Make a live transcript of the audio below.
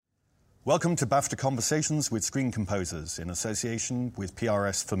Welcome to BAFTA Conversations with Screen Composers in association with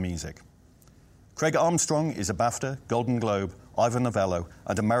PRS for Music. Craig Armstrong is a BAFTA, Golden Globe, Ivor Novello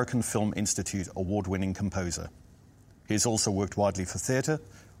and American Film Institute award-winning composer. He has also worked widely for theatre,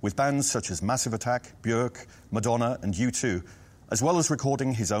 with bands such as Massive Attack, Björk, Madonna and U2, as well as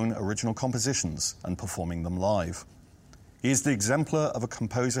recording his own original compositions and performing them live. He is the exemplar of a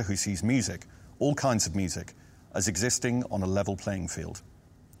composer who sees music, all kinds of music, as existing on a level playing field.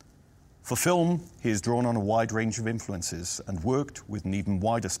 For film, he has drawn on a wide range of influences and worked with an even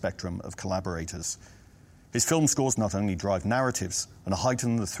wider spectrum of collaborators. His film scores not only drive narratives and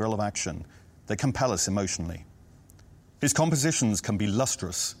heighten the thrill of action, they compel us emotionally. His compositions can be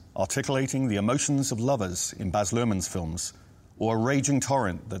lustrous, articulating the emotions of lovers in Baz Luhrmann's films, or a raging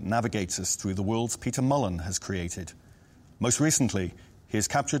torrent that navigates us through the worlds Peter Mullen has created. Most recently, he has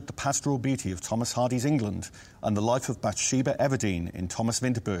captured the pastoral beauty of Thomas Hardy's England and the life of Bathsheba Everdeen in Thomas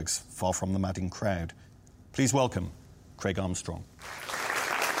Vinterberg's Far From the Madding Crowd. Please welcome Craig Armstrong.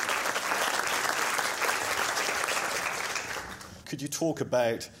 Could you talk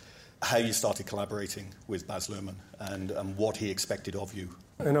about how you started collaborating with Baz Luhrmann and what he expected of you?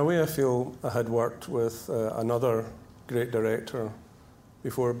 In a way, I feel I had worked with another great director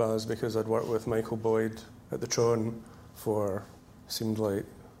before Baz, because I'd worked with Michael Boyd at the Tron for seemed like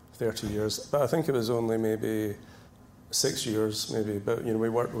 30 years, but I think it was only maybe 6 years, maybe. But we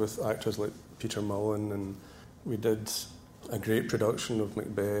worked with actors like Peter Mullen, and we did a great production of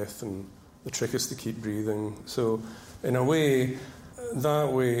Macbeth and The Trick Is to Keep Breathing. So, in a way,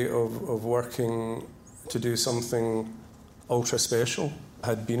 that way of working to do something ultra special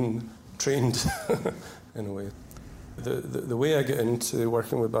had been trained in a way. The way I got into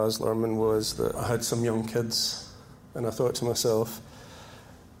working with Baz Luhrmann was that I had some young kids. And I thought to myself,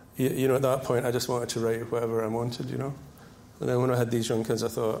 at that point, I just wanted to write whatever I wanted, And then when I had these young kids, I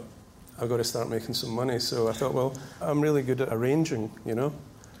thought, I've got to start making some money. So I thought, well, I'm really good at arranging,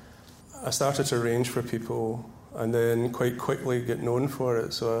 I started to arrange for people and then quite quickly get known for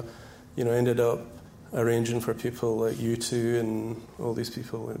it. So I, ended up arranging for people like U2 and all these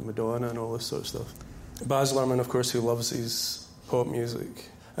people like Madonna and all this sort of stuff. Baz Luhrmann, of course, who loves his pop music.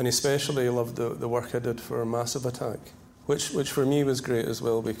 And especially loved the work I did for Massive Attack, which for me was great as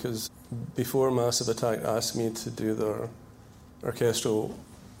well, because before Massive Attack asked me to do their orchestral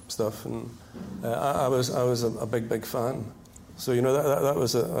stuff, and I was a big fan. So that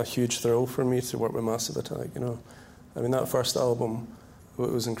was a huge thrill for me to work with Massive Attack. I mean, that first album, it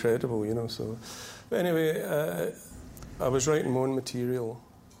was incredible. So, but anyway, I was writing my own material,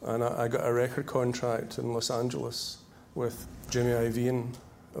 and I got a record contract in Los Angeles with Jimmy Iovine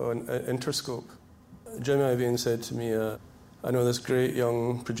on Interscope. Jimmy Iovine said to me, I know this great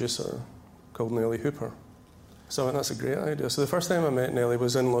young producer called Nelly Hooper. So I went, that's a great idea. So the first time I met Nelly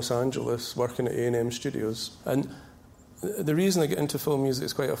was in Los Angeles, working at A&M Studios. And the reason I get into film music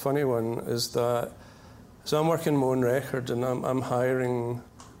is quite a funny one, is that, so I'm working my own record and I'm hiring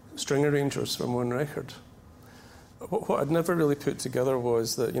string arrangers for my own record. What I'd never really put together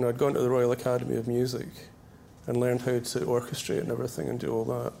was that, I'd gone to the Royal Academy of Music and learned how to orchestrate and everything and do all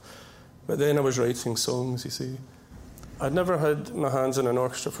that. But then I was writing songs, you see. I'd never had my hands in an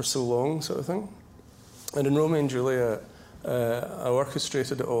orchestra for so long, sort of thing. And in Romeo and Juliet, I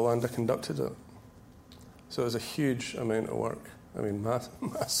orchestrated it all and I conducted it. So it was a huge amount of work. I mean,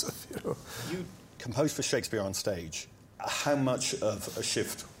 massive, You composed for Shakespeare on stage. How much of a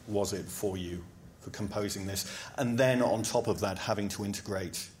shift was it for you for composing this? And then on top of that, having to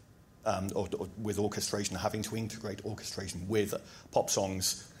integrate or with orchestration, having to integrate orchestration with pop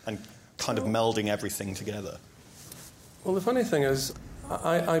songs and kind of melding everything together? Well, the funny thing is,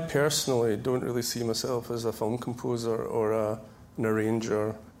 I personally don't really see myself as a film composer or an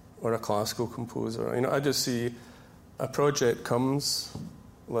arranger or a classical composer. I just see a project comes,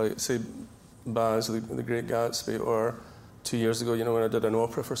 like, say, Baz, The Great Gatsby, or 2 years ago, when I did an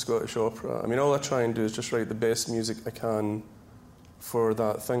opera for Scottish Opera. I mean, all I try and do is just write the best music I can for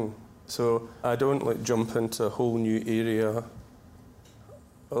that thing. So I don't jump into a whole new area,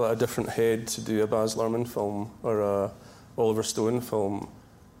 a different head to do a Baz Luhrmann film or a Oliver Stone film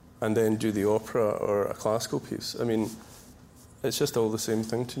and then do the opera or a classical piece. I mean, it's just all the same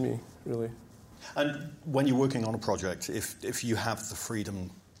thing to me, really. And when you're working on a project, if you have the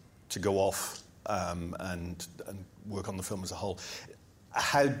freedom to go off and work on the film as a whole,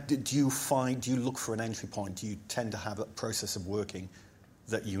 how do you look for an entry point? Do you tend to have a process of working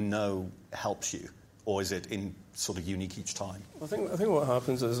that helps you, or is it in sort of unique each time? I think what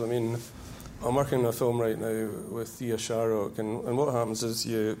happens is, I'm working on a film right now with Thea Sharrock, and what happens is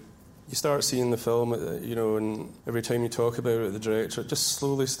you You start seeing the film, and every time you talk about it, the director, it just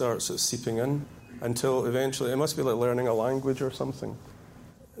slowly starts seeping in until eventually, it must be like learning a language or something.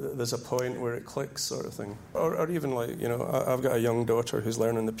 There's a point where it clicks, sort of thing. Or even like, I've got a young daughter who's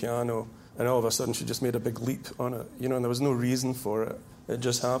learning the piano, and all of a sudden she just made a big leap on it, and there was no reason for it. It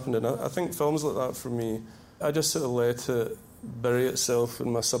just happened. And I think films like that, for me, I just sort of let it bury itself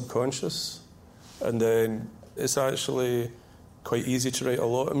in my subconscious, and then it's actually quite easy to write a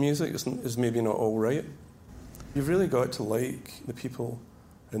lot of music. It's maybe not all right. You've really got to like the people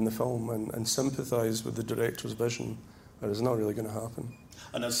in the film and sympathise with the director's vision, or it's not really going to happen.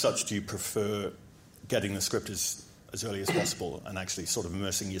 And as such, do you prefer getting the script as early as possible and actually sort of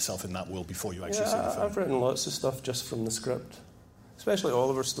immersing yourself in that world before you actually see the film? I've written lots of stuff just from the script, especially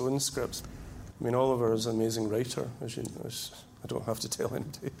Oliver Stone's scripts. I mean, Oliver is an amazing writer, as I don't have to tell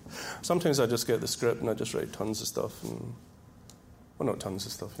anybody. Sometimes I just get the script and I just write tons of stuff, well, not tons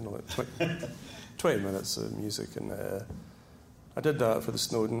of stuff, like 20 minutes of music. And I did that for the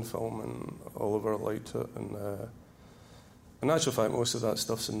Snowden film, and Oliver liked it. And in actual fact, most of that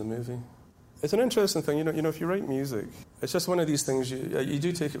stuff's in the movie. It's an interesting thing, if you write music, it's just one of these things you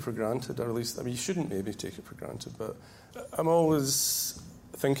do take it for granted, or at least, you shouldn't maybe take it for granted, but I'm always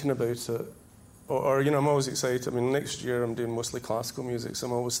thinking about it, or I'm always excited. Next year I'm doing mostly classical music, so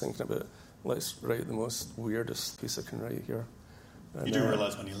I'm always thinking about, let's write the most weirdest piece I can write here. And, you do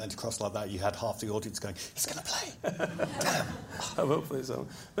realise when you leant across like that, you had half the audience going, he's going to play. Damn. I will play some.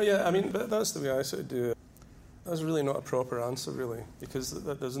 But yeah, that's the way I sort of do it. That's really not a proper answer, really, because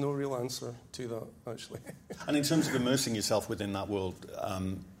there's no real answer to that, actually. And in terms of immersing yourself within that world,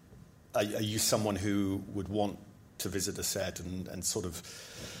 are you someone who would want to visit a set and sort of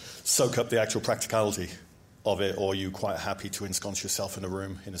soak up the actual practicality of it, or are you quite happy to ensconce yourself in a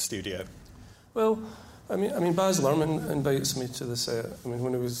room, in a studio? Well, Baz Luhrmann invites me to the set. When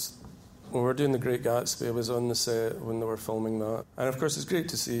we were doing The Great Gatsby, I was on the set when they were filming that. And of course, it's great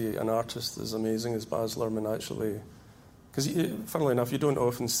to see an artist as amazing as Baz Luhrmann actually. Because, funnily enough, you don't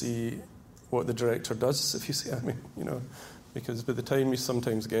often see what the director does, if you see what I mean, Because by the time you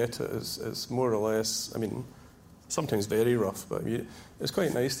sometimes get it, it's more or less, sometimes very rough, but it's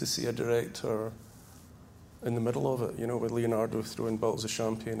quite nice to see a director in the middle of it, with Leonardo throwing bottles of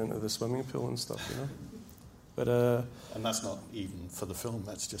champagne into the swimming pool and stuff, But and that's not even for the film,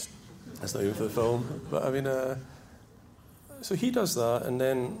 that's not even for the film. But so he does that, and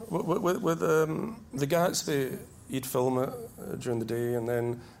then with the Gatsby, he'd film it during the day, and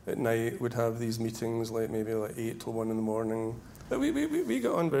then at night we'd have these meetings, maybe 8 till 1 in the morning. But we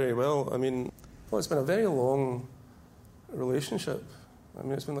got on very well. It's been a very long relationship.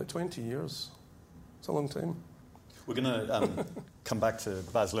 It's been 20 years. It's a long time. We're going to come back to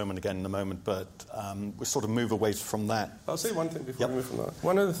Baz Luhrmann again in a moment, but we'll sort of move away from that. I'll say one thing before we move from that.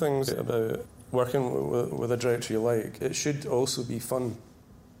 One of the things about working with a director you like, it should also be fun,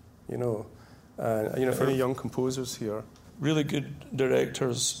 for any young composers here. Really good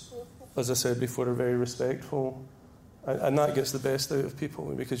directors, as I said before, are very respectful, and that gets the best out of people,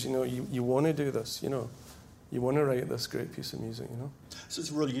 because, you want to do this, you want to write this great piece of music, So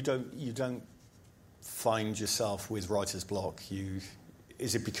it's really, you don't find yourself with writer's block?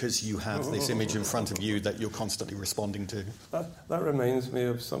 Is it because you have this image in front of you that you're constantly responding to? That reminds me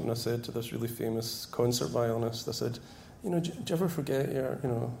of something I said to this really famous concert violinist. I said, do you ever forget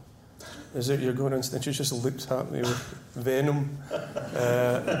is it you're going on stage? She just looked at me with venom.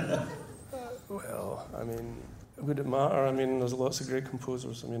 Would it matter? There's lots of great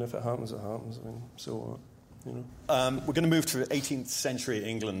composers. If it happens, it happens. So what? We're going to move to 18th century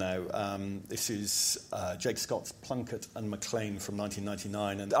England now. This is Jake Scott's Plunkett and Maclean from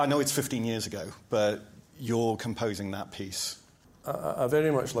 1999. And I know it's 15 years ago, but you're composing that piece. I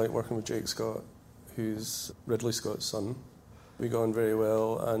very much like working with Jake Scott, who's Ridley Scott's son. We got on very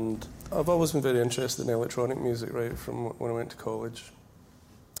well, and I've always been very interested in electronic music right from when I went to college.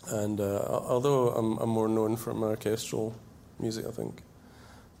 And although I'm more known for my orchestral music, I think.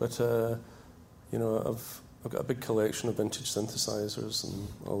 But, I've got a big collection of vintage synthesizers and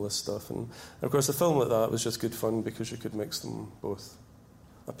all this stuff. And of course, a film like that was just good fun because you could mix them both.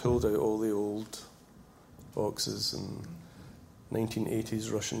 I pulled out all the old boxes and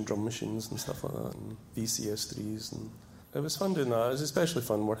 1980s Russian drum machines and stuff like that, and VCS3s. And it was fun doing that. It was especially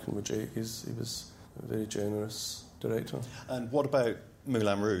fun working with Jake. He was a very generous director. And what about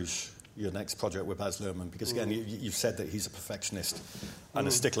Moulin Rouge, your next project with Baz Luhrmann? Because again, you've said that he's a perfectionist and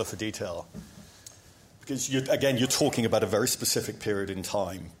a stickler for detail. Because, you're talking about a very specific period in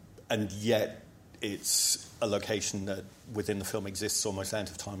time, and yet it's a location that within the film exists almost out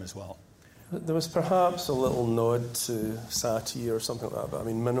of time as well. There was perhaps a little nod to Satie or something like that, but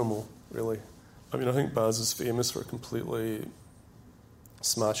minimal. really. I mean, I think Baz is famous for completely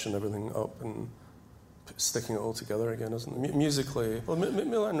smashing everything up and sticking it all together again, isn't it? Musically, well,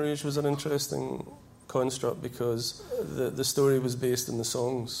 Moulin Rouge was an interesting construct because the story was based in the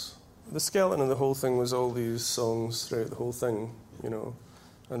songs. The skeleton of the whole thing was all these songs throughout the whole thing, you know,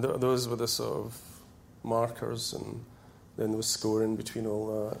 and those were the sort of markers, and then there was scoring between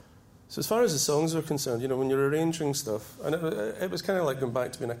all that. So as far as the songs are concerned, you know, when you're arranging stuff, and it was kind of like going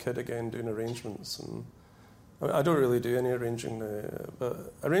back to being a kid again, doing arrangements. And I don't really do any arranging now,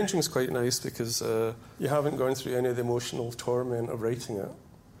 but arranging is quite nice because you haven't gone through any of the emotional torment of writing it.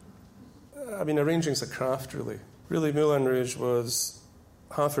 I mean, arranging's a craft, really. Really, Moulin Rouge was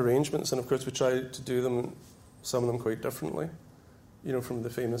half arrangements, and of course we tried to do them, some of them quite differently, you know, from the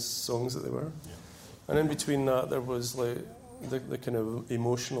famous songs that they were. Yeah. And in between that, there was like the kind of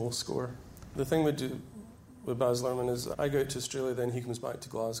emotional score. The thing we do with Baz Luhrmann is I go out to Australia, then he comes back to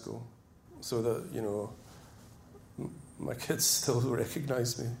Glasgow, so that, you know, my kids still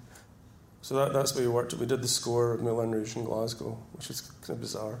recognise me. So that's where we worked. We did the score of Moulin Rouge in Glasgow, which is kind of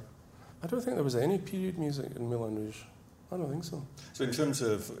bizarre. I don't think there was any period music in Moulin Rouge. I don't think so. So in terms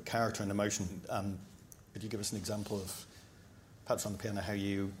of character and emotion, could you give us an example of, perhaps on the piano, how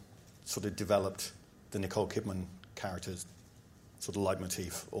you sort of developed the Nicole Kidman character's sort of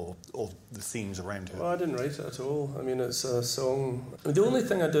leitmotif or the themes around her? Well, I didn't write it at all. I mean, it's a song. The only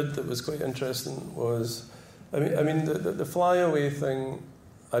thing I did that was quite interesting was, I mean, the flyaway thing,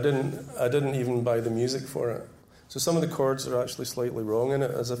 I didn't even buy the music for it. So some of the chords are actually slightly wrong in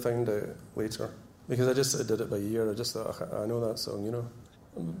it, as I found out later. Because I did it by ear. I just thought, I know that song, you know.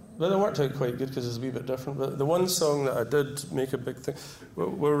 But it worked out quite good because it's a wee bit different. But the one song that I did make a big thing,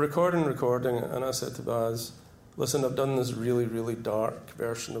 we're recording, and I said to Baz, listen, I've done this really, really dark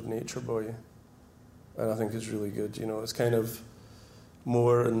version of Nature Boy, and I think it's really good, you know. It's kind of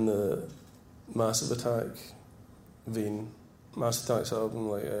more in the Massive Attack vein. Massive Attack's album,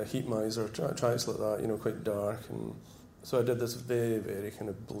 like Heat Miser, tracks like that, you know, quite dark. And so I did this very, very kind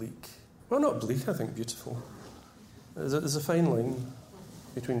of bleak, well, not bleak, I think beautiful. There's a fine line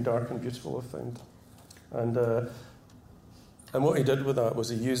between dark and beautiful, I found. And what he did with that was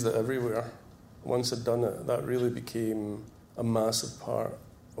he used it everywhere. Once I'd done it, that really became a massive part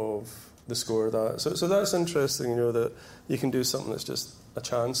of the score. So that's interesting, you know, that you can do something that's just a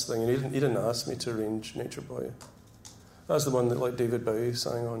chance thing. And he didn't ask me to arrange Nature Boy. That's the one that like David Bowie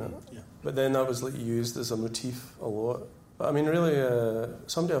sang on it. Yeah. But then that was like used as a motif a lot. But I mean, really,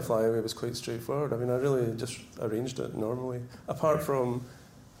 Someday I'll Fly Away was quite straightforward. I mean, I really just arranged it normally. Apart from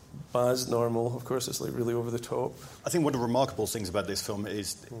Baz normal, of course, it's like really over the top. I think one of the remarkable things about this film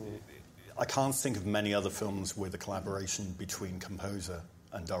is I can't think of many other films where the collaboration between composer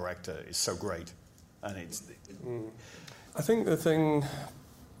and director is so great. And I think the thing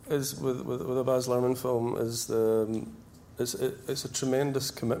is with a Baz Luhrmann film is it's a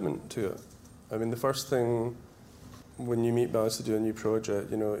tremendous commitment to it. I mean, the first thing when you meet Baz to do a new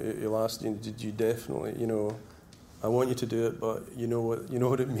project, you know, you'll ask, did you definitely, you know, I want you to do it, but you know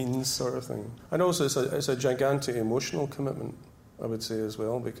what it means, sort of thing. And also, it's a gigantic emotional commitment, I would say as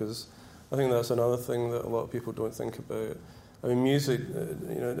well, because I think that's another thing that a lot of people don't think about. I mean, music,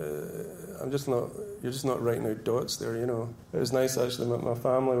 you know, you're just not writing out dots there, you know. It was nice, actually, my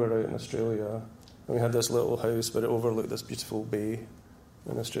family were out in Australia, and we had this little house, but it overlooked this beautiful bay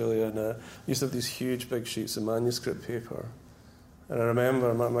in Australia, and we used to have these huge big sheets of manuscript paper. And I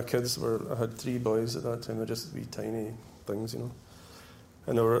remember my kids I had 3 boys at that time, they're just wee tiny things, you know.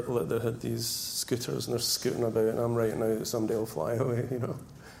 And they had these scooters, and they're scooting about, and I'm writing out Someday I'll Fly Away, you know.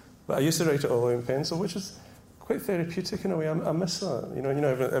 But I used to write it all out in pencil, which is quite therapeutic in a way. I miss that, you know.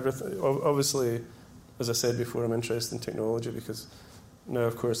 Everything. Obviously, as I said before, I'm interested in technology because now,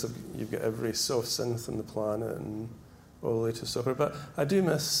 of course, you've got every soft synth on the planet and all the latest software. But I do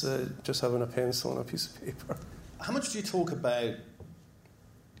miss just having a pencil and a piece of paper. How much do you talk about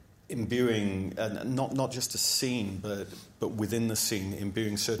imbuing, not just a scene, but within the scene,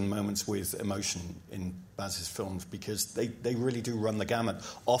 imbuing certain moments with emotion in Baz's films, because they really do run the gamut,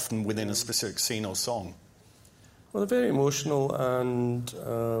 often within a specific scene or song? Well, they're very emotional, and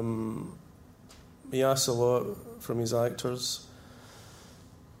he asks a lot from his actors.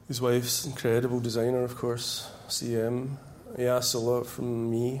 His wife's incredible designer, of course, CM. He asks a lot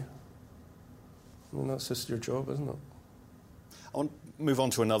from me. I mean, that's just your job, isn't it? I want to move on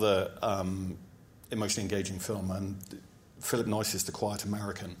to another emotionally engaging film, and Philip Noyce's The Quiet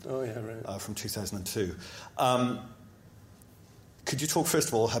American. Oh, yeah, right. From 2002. Could you talk, first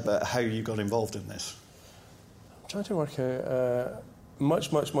of all, about how you got involved in this? I'm trying to work out.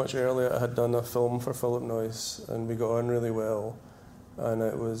 Much earlier, I had done a film for Philip Noyce, and we got on really well. and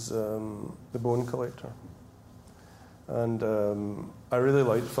it was The Bone Collector. And I really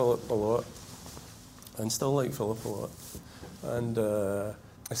liked Philip a lot, and still like Philip a lot. And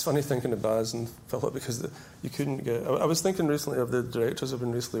it's funny thinking of Baz and Philip, because you couldn't get... I was thinking recently of the directors I've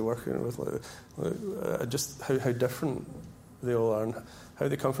been recently working with, just how different they all are and how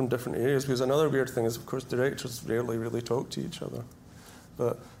they come from different areas. Because another weird thing is, of course, directors rarely really talk to each other.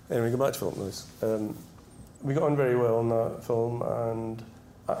 But anyway, go back to Philip Noyce. We got on very well on that film, and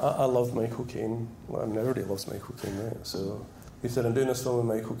I love Michael Caine. Well, I mean, everybody loves Michael Caine, right? So he said, I'm doing this film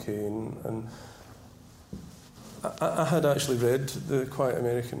with Michael Caine, and I had actually read The Quiet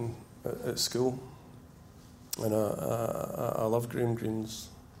American at school, and I love Graham Greene's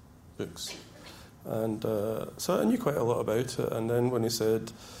books, and so I knew quite a lot about it. And then when he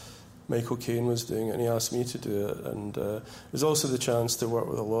said Michael Caine was doing it, and he asked me to do it, and it was also the chance to work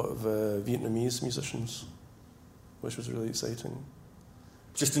with a lot of Vietnamese musicians, which was really exciting.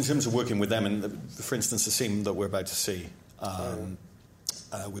 Just in terms of working with them, and for instance, the scene that we're about to see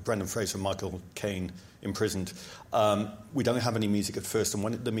with Brendan Fraser and Michael Caine imprisoned, we don't have any music at first, and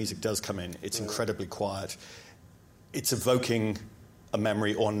when the music does come in, it's incredibly quiet. It's evoking a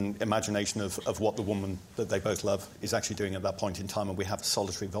memory or an imagination of what the woman that they both love is actually doing at that point in time, and we have a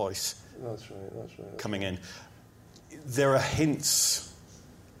solitary voice coming in. There are hints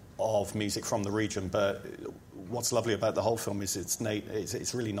of music from the region, but what's lovely about the whole film is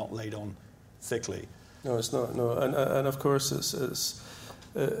it's really not laid on thickly. No, it's not. No, and of course it's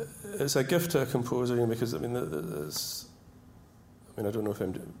a gift to a composer, because I mean, I don't know if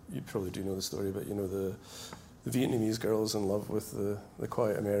you probably do know the story, but the Vietnamese girl is in love with the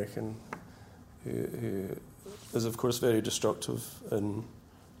quiet American, who is of course very destructive in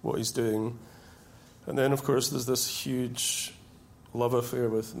what he's doing, and then of course there's this huge love affair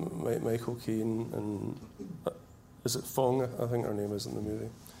with Michael Caine, and is it Fong? I think her name is in the movie,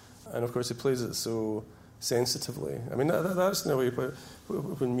 and of course he plays it so sensitively. I mean, that's in a way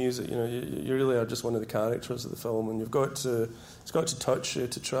when music, you really are just one of the characters of the film, and it's got to touch you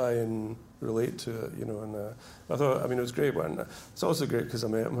to try and relate to it, and I thought, I mean, it was great. But it's also great because I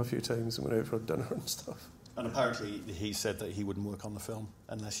met him a few times and went out for dinner and stuff. And apparently he said that he wouldn't work on the film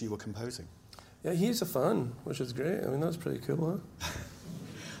unless you were composing. Yeah, he's a fan, which is great. I mean, that's pretty cool,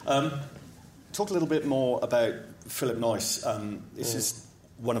 huh? Talk a little bit more about Philip Noyce. This is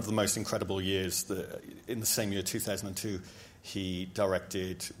one of the most incredible years. In the same year, 2002, he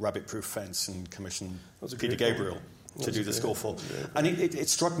directed Rabbit Proof Fence and commissioned Peter Gabriel to do the score for. And it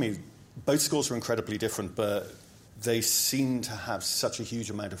struck me, both scores were incredibly different, but they seem to have such a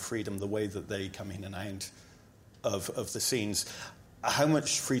huge amount of freedom, the way that they come in and out of the scenes. How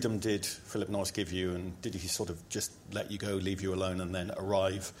much freedom did Philip Noyce give you, and did he sort of just let you go, leave you alone, and then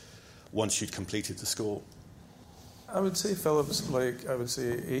arrive once you'd completed the score? I would say Philip's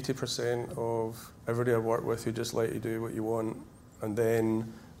 80% of everybody I work with who just let you do what you want, and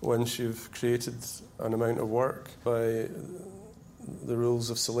then once you've created an amount of work, by the rules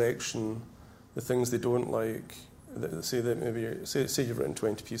of selection, the things they don't like, say you've written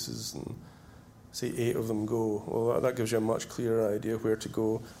 20 pieces and say 8 of them go, well, that gives you a much clearer idea where to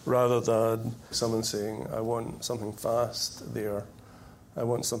go, rather than someone saying, I want something fast there, I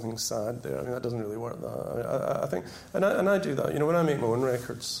want something sad there. I mean, that doesn't really work. I think, and I do that. When I make my own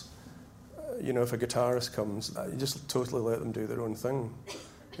records, if a guitarist comes, you just totally let them do their own thing,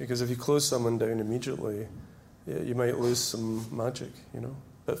 because if you close someone down immediately, you might lose some magic.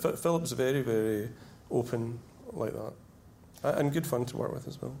 But Philip's very, very open like that, and good fun to work with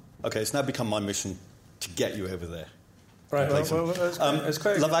as well. Okay, it's now become my mission to get you over there. Right. Well, it's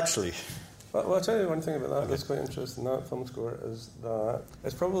quite Love Actually. Well, I'll tell you one thing about that that's quite interesting. That film score is that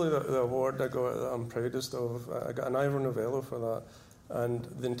it's probably the award I got that I'm proudest of. I got an Ivor Novello for that, and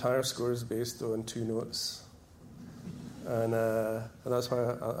the entire score is based on 2 notes, and that's why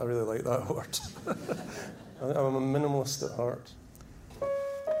I really like that award. I'm a minimalist at heart.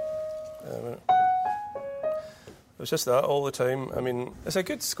 It's just that all the time. I mean, it's a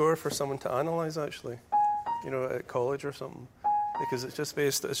good score for someone to analyse, actually, at college or something. Because it's just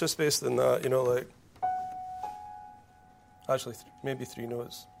based on that, actually maybe 3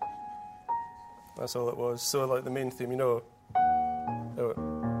 notes. That's all it was. So like the main theme,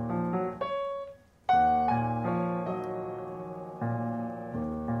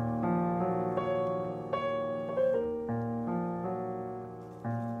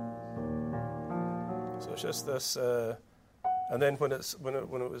 So it's just this, and then when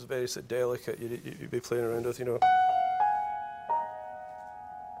it was very delicate, you'd be playing around with,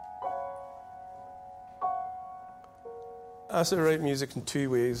 I sort of write music in 2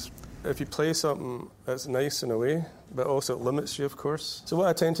 ways. if you play something that's nice in a way, but also it limits you, of course. So what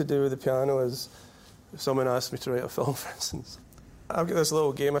I tend to do with the piano is, if someone asks me to write a film, for instance, I've got this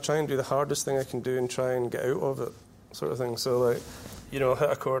little game. I try and do the hardest thing I can do and try and get out of it, sort of thing. So, like, you know, hit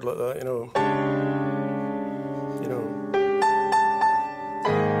a chord like that, you know.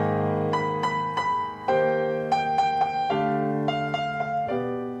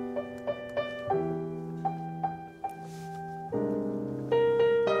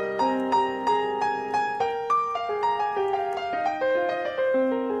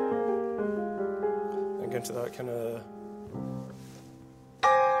 And get into that kind of.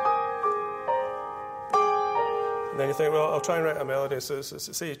 And then you think, well, I'll try and write a melody. So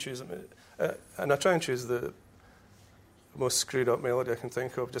say you choose it, and I try and choose the most screwed up melody I can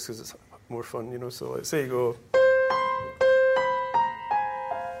think of, just because it's more fun, you know. So, like, say you go,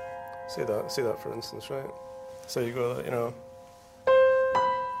 say that for instance, right? So you go, you know.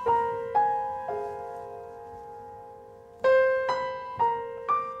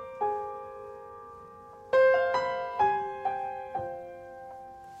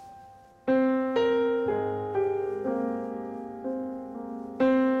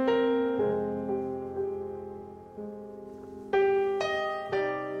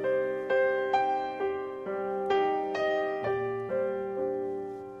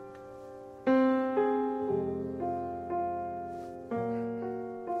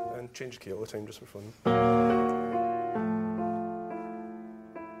 Change key all the time just for fun.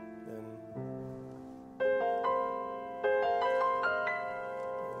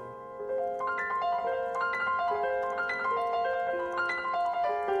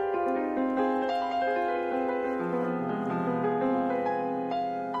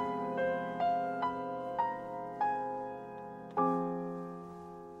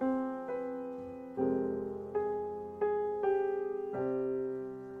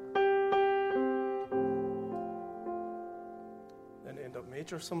 End up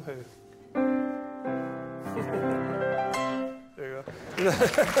major somehow. There you go.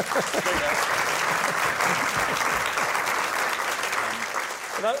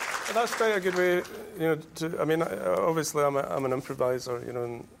 That's quite a good way, you know. I mean, obviously, I'm an improviser, you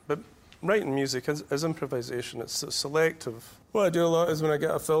know, but writing music is improvisation. It's selective. What I do a lot is when I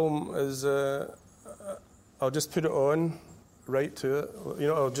get a film is I'll just put it on, right to it. You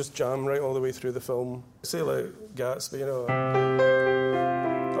know, I'll just jam right all the way through the film. Say like Gatsby, you know.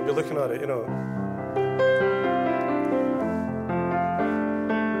 I'll be looking at it, you know.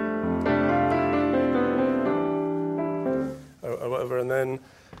 Or whatever, and then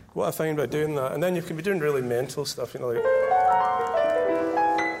what I find by doing that, and then you can be doing really mental stuff, you know, like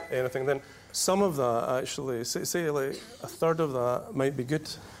anything. Then some of that actually, say like a third of that might be good.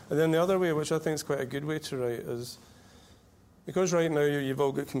 And then the other way, which I think is quite a good way to write, is because right now you've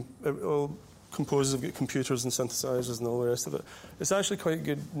all got all composers have got computers and synthesizers and all the rest of it. It's actually quite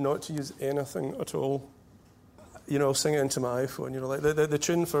good not to use anything at all. You know, I'll sing it into my iPhone. You know, like the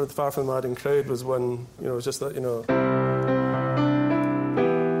tune for "Far From the Madding Crowd" was one. You know, it was just that. You know.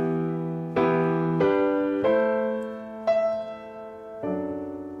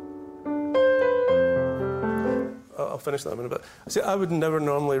 I'll finish that in a minute. But see, I would never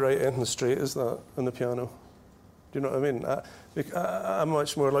normally write anything straight as that on the piano. Do you know what I mean? I'm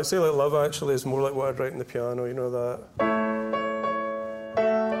much more like, say, like Love Actually is more like what I'd write on the piano, you know, that.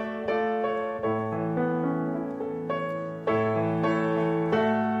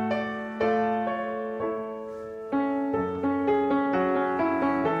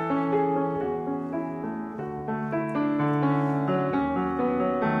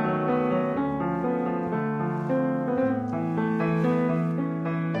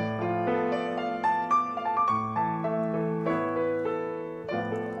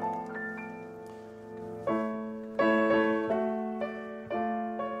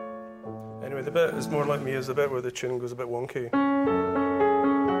 The bit is more like me is the bit where the tune goes a bit wonky.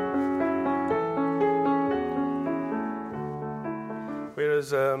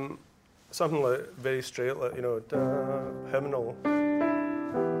 Whereas something like very straight, like, you know, hymnal.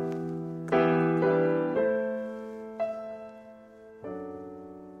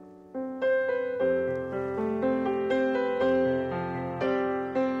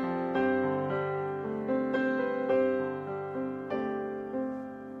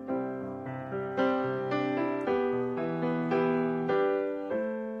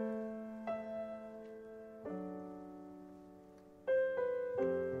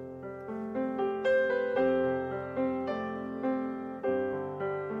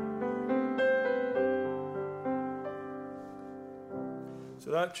 So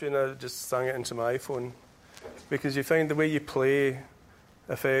that tune, I just sang it into my iPhone, because you find the way you play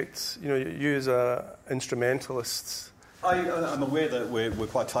effects. You as instrumentalists. I'm aware that we're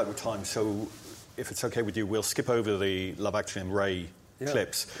quite tight with time, so if it's okay with you, we'll skip over the Love Actually and Ray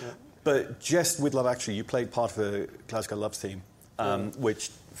clips. Yeah. But just with Love Actually, you played part of a Glasgow Love theme,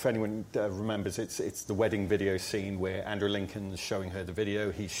 which, for anyone remembers, it's the wedding video scene where Andrew Lincoln's showing her the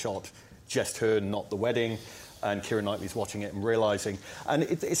video. He shot just her, not the wedding, and Keira Knightley's watching it and realising. And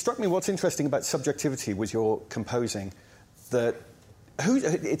it struck me what's interesting about subjectivity with your composing, that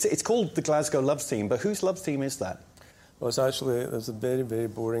it's called the Glasgow Love theme, but whose love theme is that? Well, there's a very, very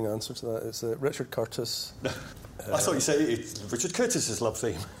boring answer to that. It's Richard Curtis. I thought you said it's Richard Curtis's love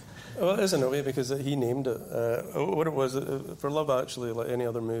theme. Well, it is in a way because he named it. What it was, for Love Actually, like any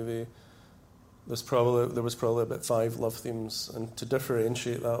other movie, there was probably about 5 love themes, and to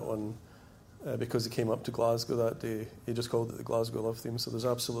differentiate that one, because he came up to Glasgow that day, he just called it the Glasgow Love theme, so there's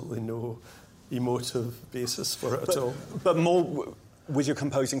absolutely no emotive basis for it at all. But more with your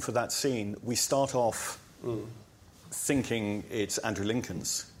composing for that scene, we start off thinking it's Andrew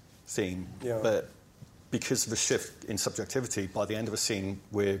Lincoln's theme, but because of the shift in subjectivity, by the end of a scene,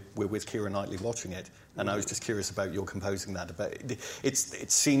 we're with Keira Knightley watching it, and I was just curious about your composing that. But it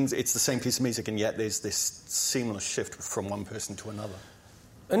seems it's the same piece of music, and yet there's this seamless shift from one person to another.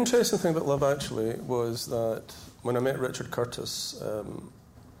 Interesting thing about Love Actually was that when I met Richard Curtis,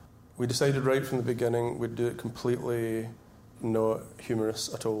 we decided right from the beginning we'd do it completely not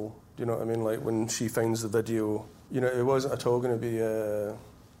humorous at all. Do you know what I mean? Like when she finds the video, it wasn't at all going to be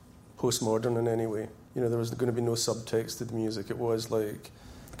postmodern in any way. There was going to be no subtext to the music. It was like,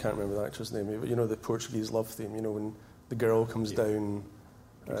 I can't remember the actor's name, but the Portuguese love theme, when the girl comes down.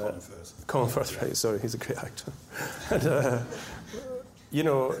 Colin Firth, right, sorry, he's a great actor. And,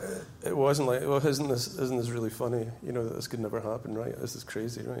 it wasn't like, well, isn't this really funny? That this could never happen, right? This is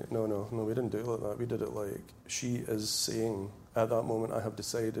crazy, right? No, we didn't do it like that. We did it like, she is saying, at that moment, I have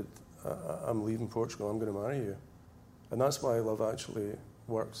decided I'm leaving Portugal, I'm going to marry you. And that's why Love Actually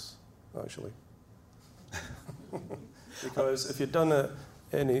works, actually. Because if you'd done it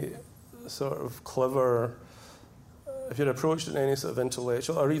any sort of clever, if you'd approached it in any sort of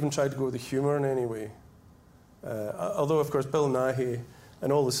intellectual, or even tried to go with the humour in any way, although, of course, Bill Nighy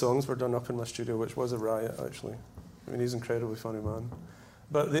and all the songs were done up in my studio, which was a riot, actually. I mean, he's an incredibly funny man.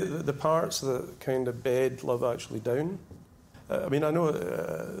 But the parts that kind of bed Love Actually down, I mean, I know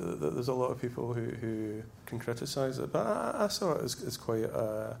that there's a lot of people who can criticise it, but I saw it as quite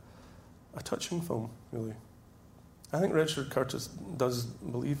a touching film, really. I think Richard Curtis does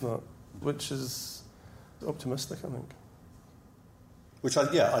believe that, which is optimistic, I think. Which,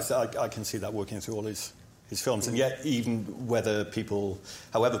 I can see that working through all his films. And yet, even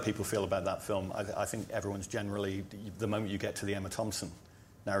however people feel about that film, I think everyone's generally, the moment you get to the Emma Thompson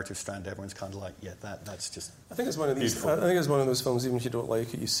narrative strand, everyone's kind of like, that's just I think it's one of these. Beautiful. I think it's one of those films, even if you don't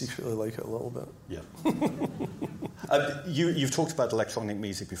like it, you secretly like it a little bit. Yeah. You've talked about electronic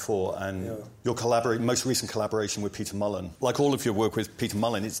music before, and your most recent collaboration with Peter Mullen. Like all of your work with Peter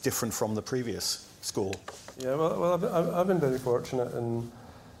Mullen, it's different from the previous score. Yeah, well, I've been very fortunate, and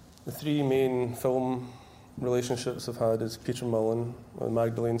the 3 main film relationships I've had is Peter Mullen, the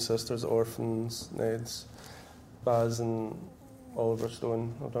Magdalene Sisters, Orphans, Neds, Baz and Oliver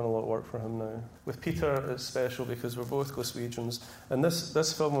Stone. I've done a lot of work for him now. With Peter, it's special because we're both Glaswegians, and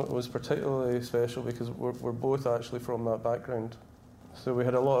this film was particularly special because we're both actually from that background. So we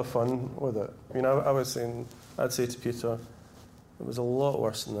had a lot of fun with it. I mean, I'd say to Peter, it was a lot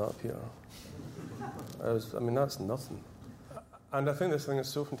worse than that, Peter. I mean, that's nothing. And I think this thing that's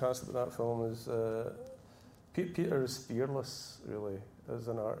so fantastic about that film is Peter is fearless, really, as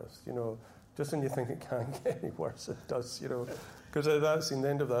an artist. Just when you think it can't get any worse, it does, Because at that scene, the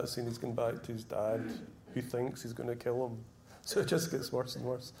end of that scene, he's going back to his dad, who thinks he's going to kill him. So it just gets worse and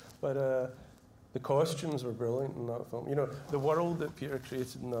worse. But the costumes were brilliant in that film. The world that Peter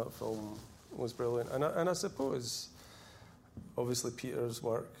created in that film was brilliant. And I suppose, obviously, Peter's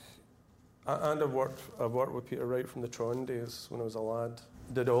work, and I've worked with Peter right from the Tron days when I was a lad.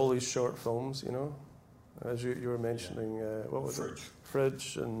 Did all these short films, as you were mentioning. What was it?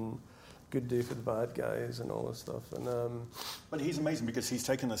 Fridge and Good Day for the Bad Guys and all this stuff. And but he's amazing because he's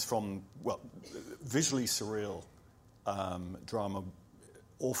taken us from, visually surreal drama,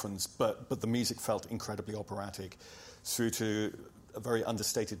 Orphans, but the music felt incredibly operatic, through to a very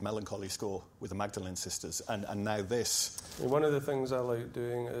understated melancholy score with the Magdalene Sisters, and now this. One of the things I like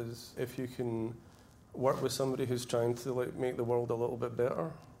doing is if you can work with somebody who's trying to make the world a little bit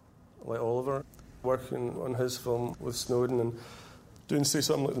better, like Oliver, working on his film with Snowden and doing, say,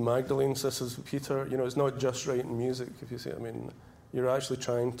 something like the Magdalene Sisters with Peter. It's not just writing music, if you see what I mean. You're actually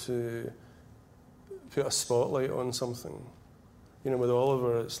trying to put a spotlight on something. You know, with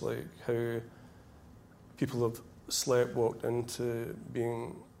Oliver, it's like how people have walked into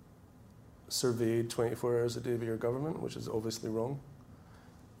being surveyed 24 hours a day by your government, which is obviously wrong.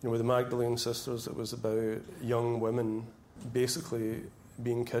 You know, with the Magdalene sisters, it was about young women basically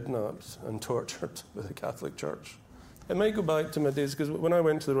being kidnapped and tortured by the Catholic Church. It might go back to my days, because when I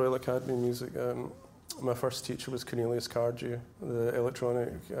went to the Royal Academy of Music, my first teacher was Cornelius Cardew, the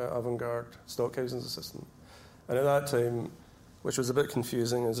electronic avant-garde Stockhausen's assistant. And at that time, which was a bit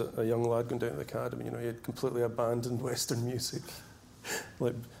confusing as a young lad going down to the academy, you know, he had completely abandoned Western music.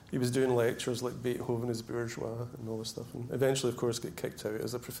 Like, he was doing lectures like Beethoven is bourgeois and all this stuff, and eventually, of course, got kicked out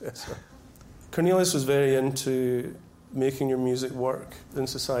as a professor. Cornelius was very into making your music work in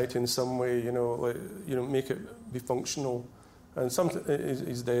society in some way, you know, like, you know, make it be functional. And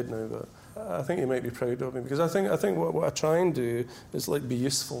he's dead now, but I think he might be proud of me, because I think what I try and do is like be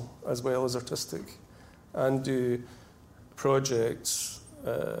useful as well as artistic, and do projects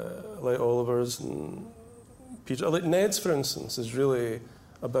like Oliver's and Peter, like Ned's, for instance, is really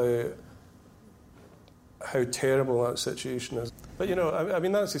about how terrible that situation is. But you know, I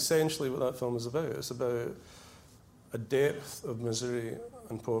mean, that's essentially what that film is about. It's about a depth of misery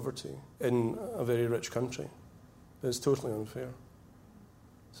and poverty in a very rich country. It's totally unfair.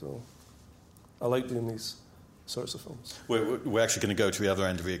 So I like doing these sorts of films. We're actually going to go to the other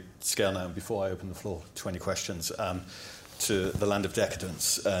end of the scale now. Before I open the floor to any questions, to The Land of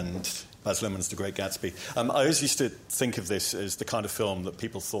Decadence and Baz Luhrmann's The Great Gatsby. I always used to think of this as the kind of film that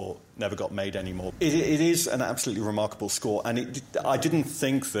people thought never got made anymore. It is an absolutely remarkable score, and I didn't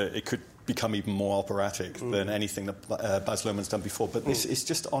think that it could become even more operatic than anything that Baz Luhrmann's done before, but this is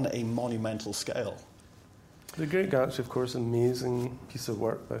just on a monumental scale. The Great Gatsby, of course, an amazing piece of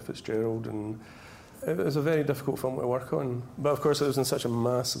work by Fitzgerald, and it was a very difficult film to work on. But of course, it was on such a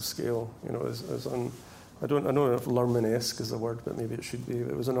massive scale. You know, it was on, I don't know if Luhrmann-esque is a word, but maybe it should be.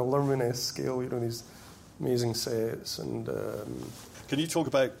 It was on a Luhrmann-esque scale. You know, these amazing sets and. Can you talk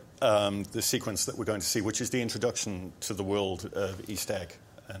about the sequence that we're going to see, which is the introduction to the world of East Egg,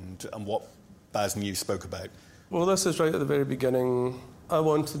 and what Baz and you spoke about? Well, this is right at the very beginning. I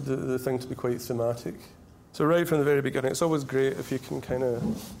wanted the thing to be quite thematic. So right from the very beginning, it's always great if you can kind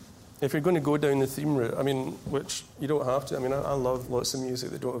of, if you're going to go down the theme route, I mean, which you don't have to. I mean, I love lots of music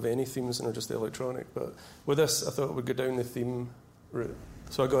that don't have any themes and are just electronic, but with this, I thought it would go down the theme route.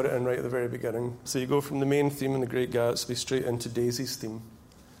 So I got it in right at the very beginning. So you go from the main theme in The Great Gatsby straight into Daisy's theme.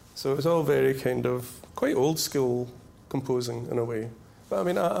 So it's all very kind of quite old school composing in a way. But I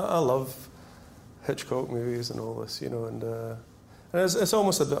mean, I love Hitchcock movies and all this, you know, and it's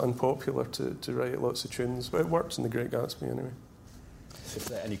almost a bit unpopular to write lots of tunes, but it works in The Great Gatsby anyway. If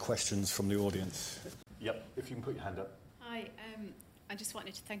there are any questions from the audience. Yep, if you can put your hand up. Hi, I just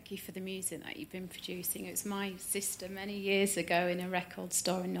wanted to thank you for the music that you've been producing. It was my sister many years ago in a record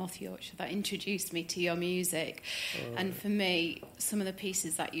store in North Yorkshire that introduced me to your music. And for me, some of the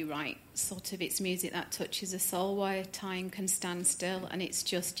pieces that you write, sort of it's music that touches a soul where time can stand still and it's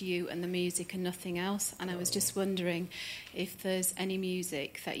just you and the music and nothing else. And I was just wondering if there's any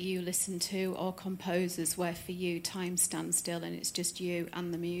music that you listen to or composers where for you time stands still and it's just you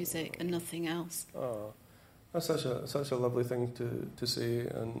and the music and nothing else. Oh. That's such a lovely thing to say,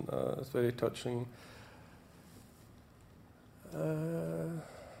 and it's very touching.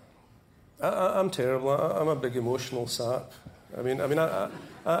 I'm terrible. I'm a big emotional sap. I mean,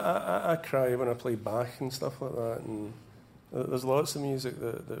 I cry when I play Bach and stuff like that, and there's lots of music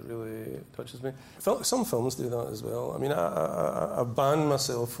that really touches me. Some films do that as well. I mean, I banned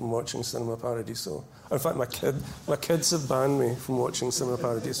myself from watching Cinema Paradiso. In fact, my kids have banned me from watching Cinema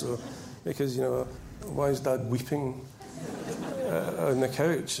Paradiso because, you know, why is Dad weeping on the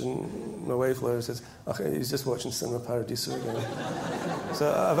couch? And my wife Laura says, he's just watching Cinema Paradiso again.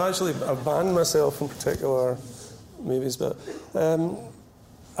 So I've banned myself from particular movies, but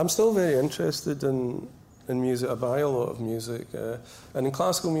I'm still very interested in music. I buy a lot of music, and in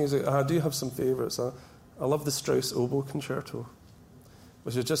classical music I do have some favourites. I love the Strauss Oboe Concerto,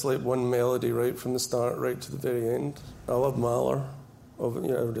 which is just like one melody right from the start right to the very end. I love Mahler.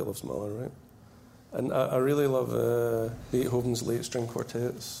 Everybody loves Mahler, right? And I really love Beethoven's late string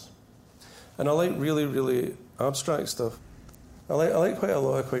quartets. And I like really, really abstract stuff. I like quite a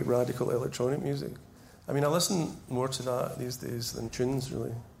lot of quite radical electronic music. I mean, I listen more to that these days than tunes,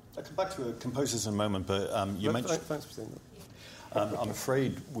 really. I'll come back to composers in a moment, but you mentioned... Thanks for saying that. I'm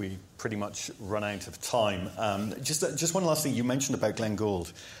afraid we pretty much run out of time. Just one last thing. You mentioned about Glenn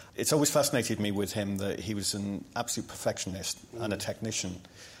Gould. It's always fascinated me with him that he was an absolute perfectionist and a technician.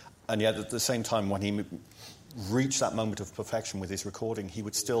 And yet, at the same time, when he reached that moment of perfection with his recording, he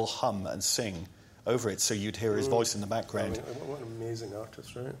would still hum and sing over it, so you'd hear his voice in the background. I mean, what an amazing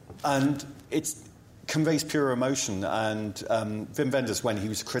artist, right? And it conveys pure emotion. And Wim Wenders, when he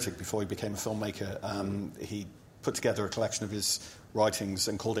was a critic before he became a filmmaker, he put together a collection of his writings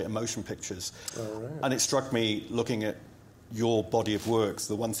and called it Emotion Pictures. Oh, right. And it struck me, looking at your body of works,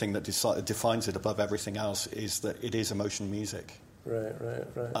 the one thing that defines it above everything else is that it is emotion music. Right.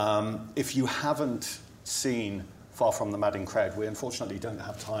 If you haven't seen Far From the Madding Crowd, we unfortunately don't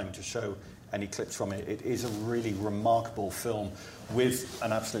have time to show any clips from it. It is a really remarkable film with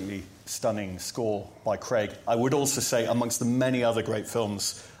an absolutely stunning score by Craig. I would also say, amongst the many other great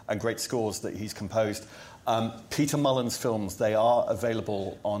films and great scores that he's composed, Peter Mullen's films, they are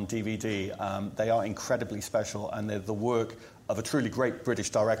available on DVD. They are incredibly special, and they're the work of a truly great British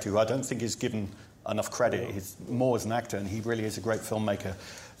director who I don't think is given enough credit. He's more as an actor, and he really is a great filmmaker.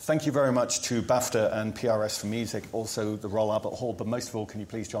 Thank you very much to BAFTA and PRS for Music, also the Royal Albert Hall, but most of all, can you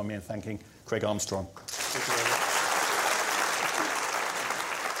please join me in thanking Craig Armstrong? Thank you very much.